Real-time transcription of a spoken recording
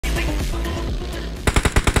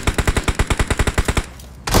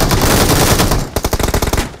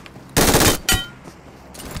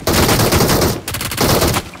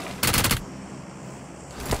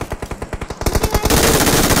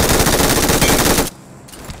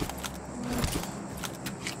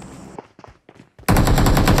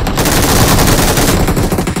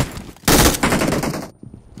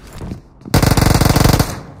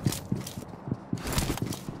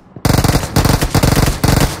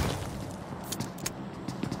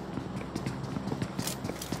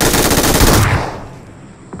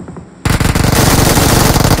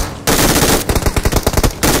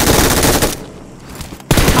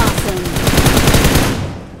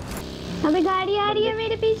गाड़ी आ रही है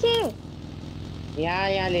मेरे पीछे।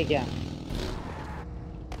 यहाँ लेके आ।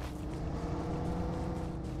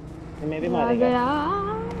 मैं भी मारेगा।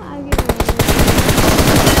 आगे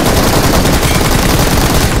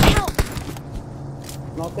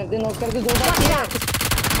नॉक कर दे दो बार।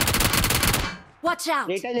 Watch out!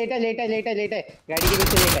 लेटा गाड़ी के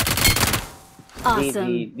पीछे लेटा।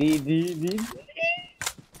 Awesome. दी।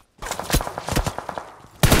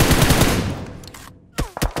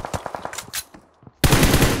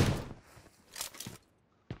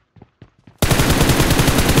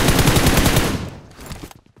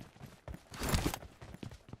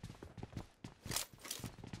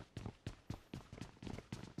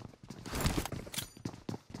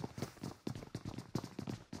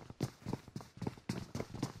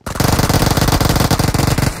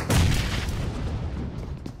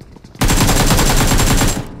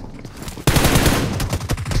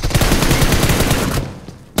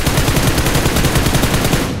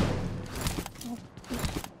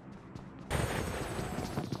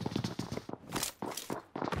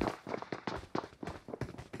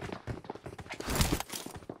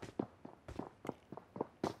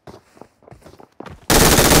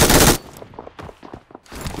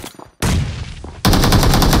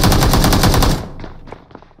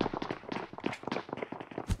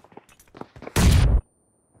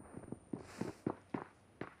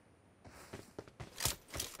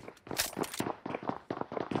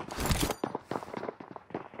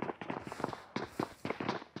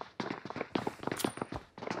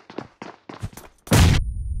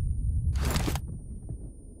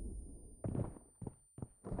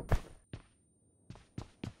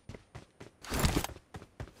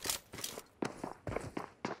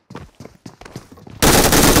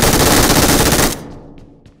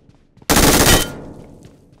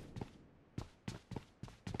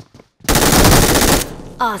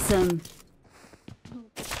 Awesome.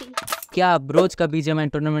 क्या आप रोज का बीजीएमआई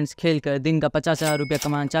टूर्नामेंट्स खेलकर दिन का 50,000 रुपया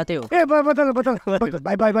कमाना चाहते हो?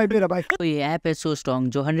 बता बाय मेरा भाई। तो ये ऐप है सो स्ट्रॉन्ग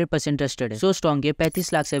जो 100% ट्रस्टेड है। सो स्ट्रॉन्ग के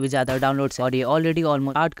 35 लाख से भी ज्यादा डाउनलोड्स है और ये ऑलरेडी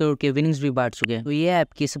ऑलमोस्ट 8 करोड़ के विनिंग्स भी बांट चुके हैं। तो ये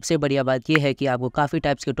ऐप की सबसे बढ़िया बात ये है कि आपको काफी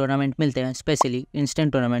टाइप्स के टूर्नामेंट मिलते हैं, स्पेशली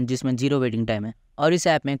इंस्टेंट टूर्नामेंट जिसमें 0 वेटिंग टाइम है। और इस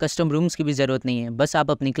ऐप में कस्टम रूम्स की भी जरूरत नहीं है, बस आप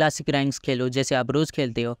अपनी क्लासिक रैंक्स खेलो जैसे आप रोज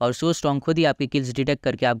खेलते हो और सो स्ट्रॉन्ग खुद ही आपकी किल्स डिटेक्ट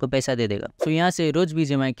करके आपको पैसा दे देगा। तो यहाँ से रोज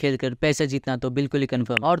बीजीएमआई खेलकर पैसा जीतना तो बिल्कुल ही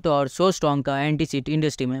कंफर्म। और तो और सो स्ट्रॉन्ग का एंटी चीट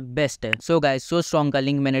इंडस्ट्री में बेस्ट है। सो गाइस, सो स्ट्रॉन्ग का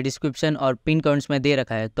लिंक मैंने डिस्क्रिप्शन और पिन कमेंट्स में दे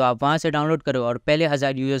रखा है, तो आप वहां से डाउनलोड करो और पहले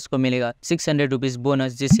 1000 यूजर्स को मिलेगा 600 रुपीज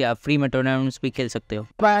बोनस, जिससे आप फ्री में टूर्नामेंट्स भी खेल सकते हो।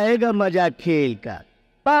 पाएगा मजा खेल का,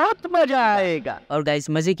 बहुत मजा आएगा। और गाइस,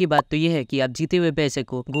 मजे की बात तो ये है कि आप जीते हुए पैसे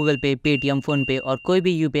को गूगल पे, पेटीएम, फोन पे और कोई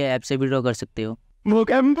भी यूपीआई ऐप से विड्रॉ कर सकते हो।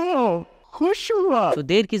 खुश हुआ। तो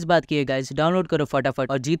देर किस बात की है गाइस, डाउनलोड करो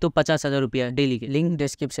फटाफट और जीतो 50,000 रुपया डेली के। लिंक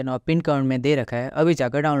डिस्क्रिप्शन और पिन कमेंट में दे रखा है, अभी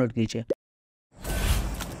जाकर डाउनलोड कीजिए।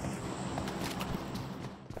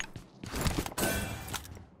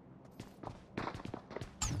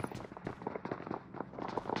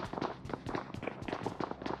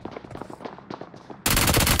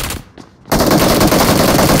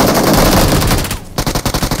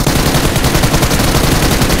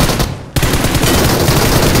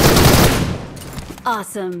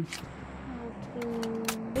 Awesome.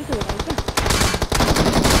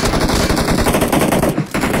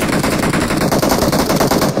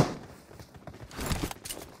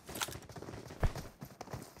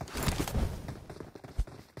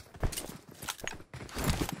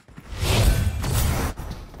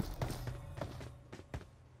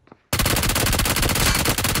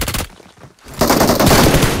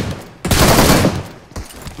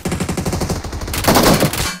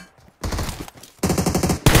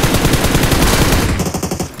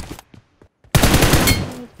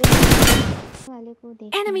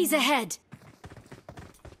 Enemies ahead.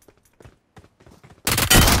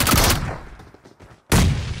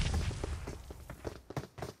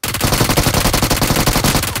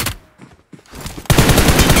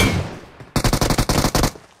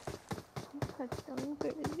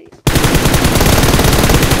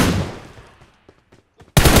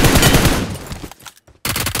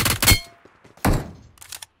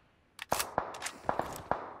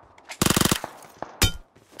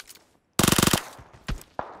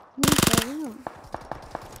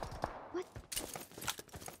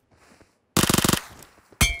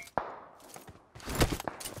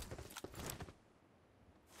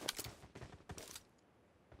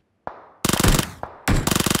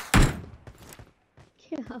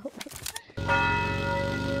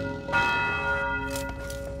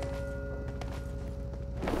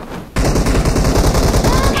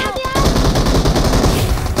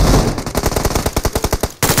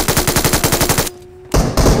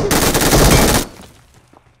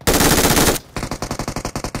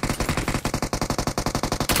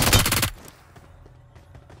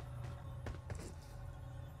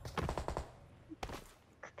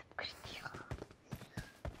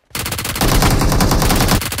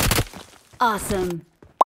 Awesome.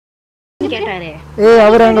 கேட்டாரே ஏய்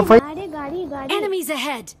அவர் அங்க ஃபைட் गाड़ी गाड़ी गाड़ी Enemies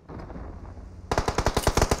ahead.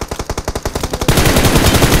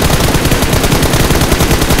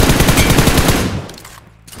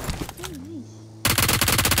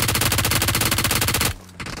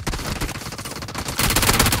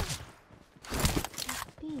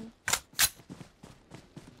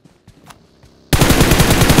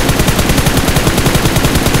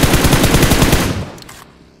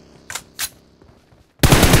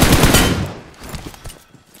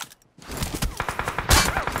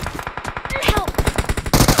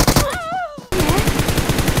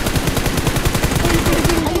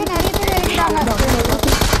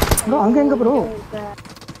 ப்ரோ அங்க எங்க ப்ரோ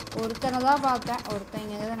ஒருத்தனை தான் பார்த்தேன்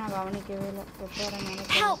ஒருத்தங்க நான் கவனிக்கவே இல்லை ஒருத்தரை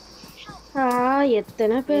நினைக்கிறேன்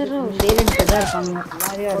எத்தனை பேர் தான் இருப்பாங்க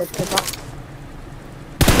மாதிரி அடுத்துதான்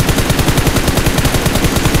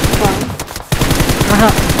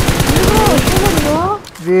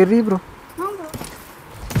வெரி ப்ரோ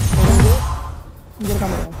இங்க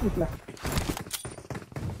இருக்காம வீட்ல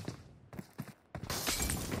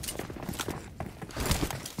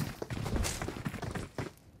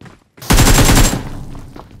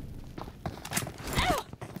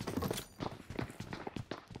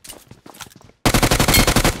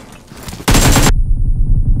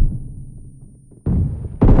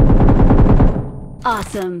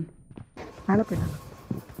Awesome. மேல போய்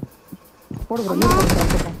போடு ப்ரோ நீ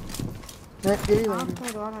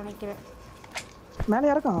போடு நினைக்கிறேன் மேல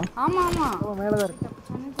இறக்கம் ஆமா ஆமா ஓ மேல தான் இருக்கு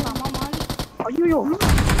ஆமா மாடி ஐயோ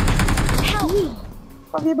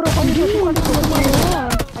பவி ப்ரோ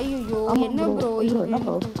ஐயோ என்ன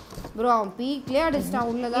ப்ரோ ப்ரோ அவன் பீக்லயே அடிச்சிட்டான்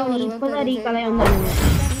உள்ளதான் இப்பதான் ரீகாலே வருவேன்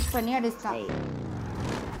வந்தாங்க பீக் பண்ணி அடிச்சிட்டான்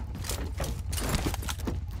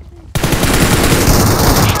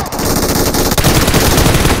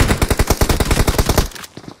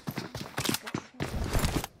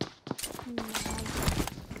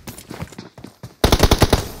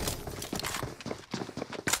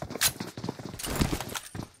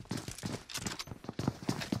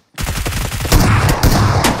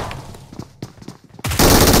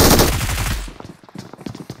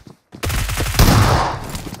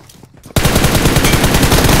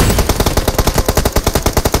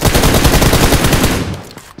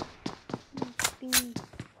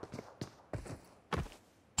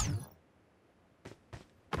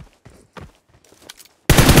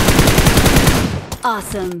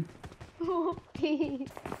Awesome.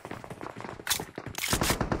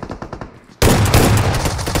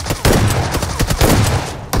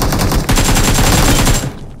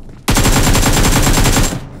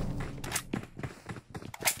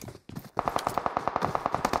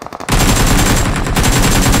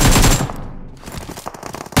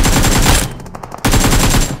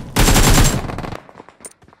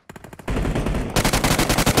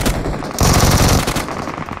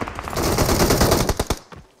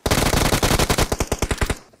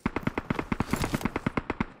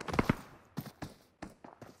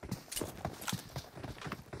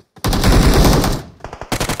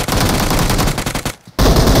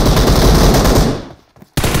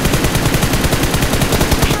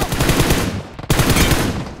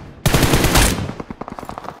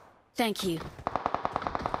 Thank you.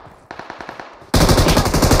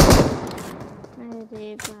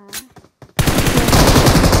 अरे बा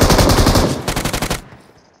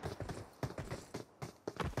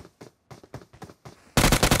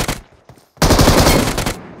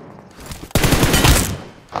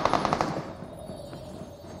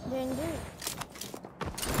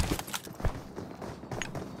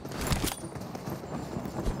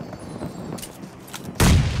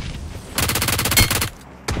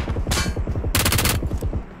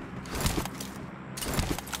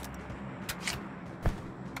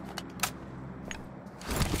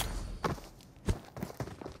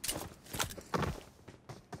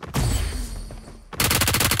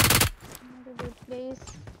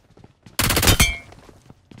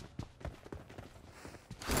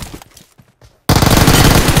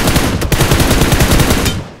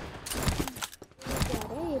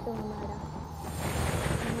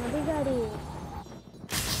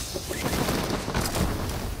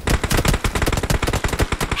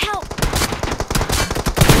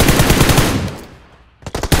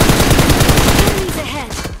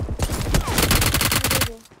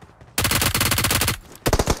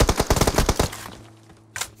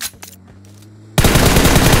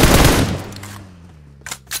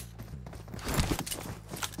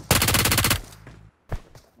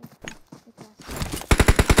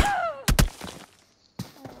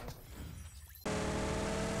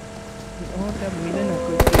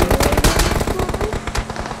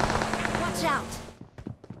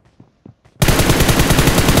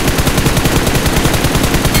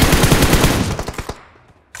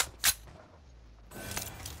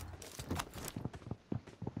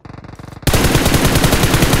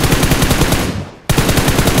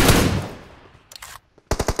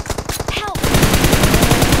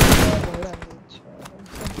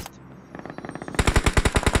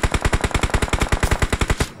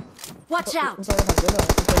Watch out!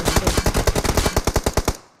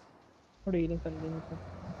 थोड़ी हीलिंग कर लेंगे सर।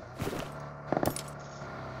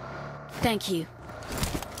 Thank you.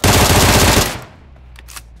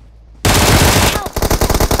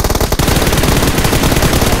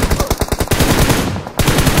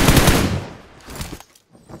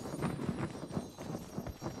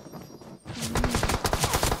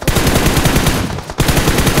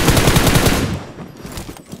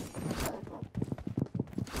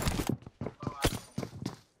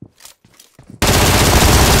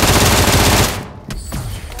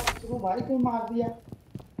 भाई क्यों मार दिया?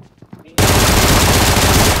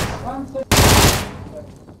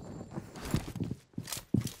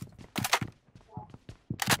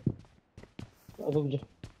 रुक जा,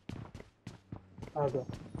 आ गया।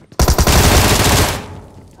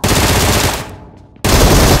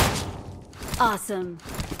 Awesome.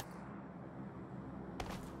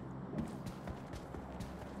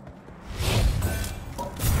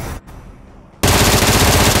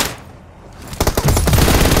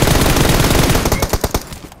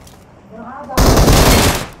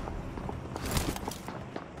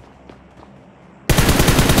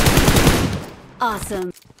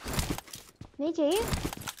 Awesome. नहीं चाहिए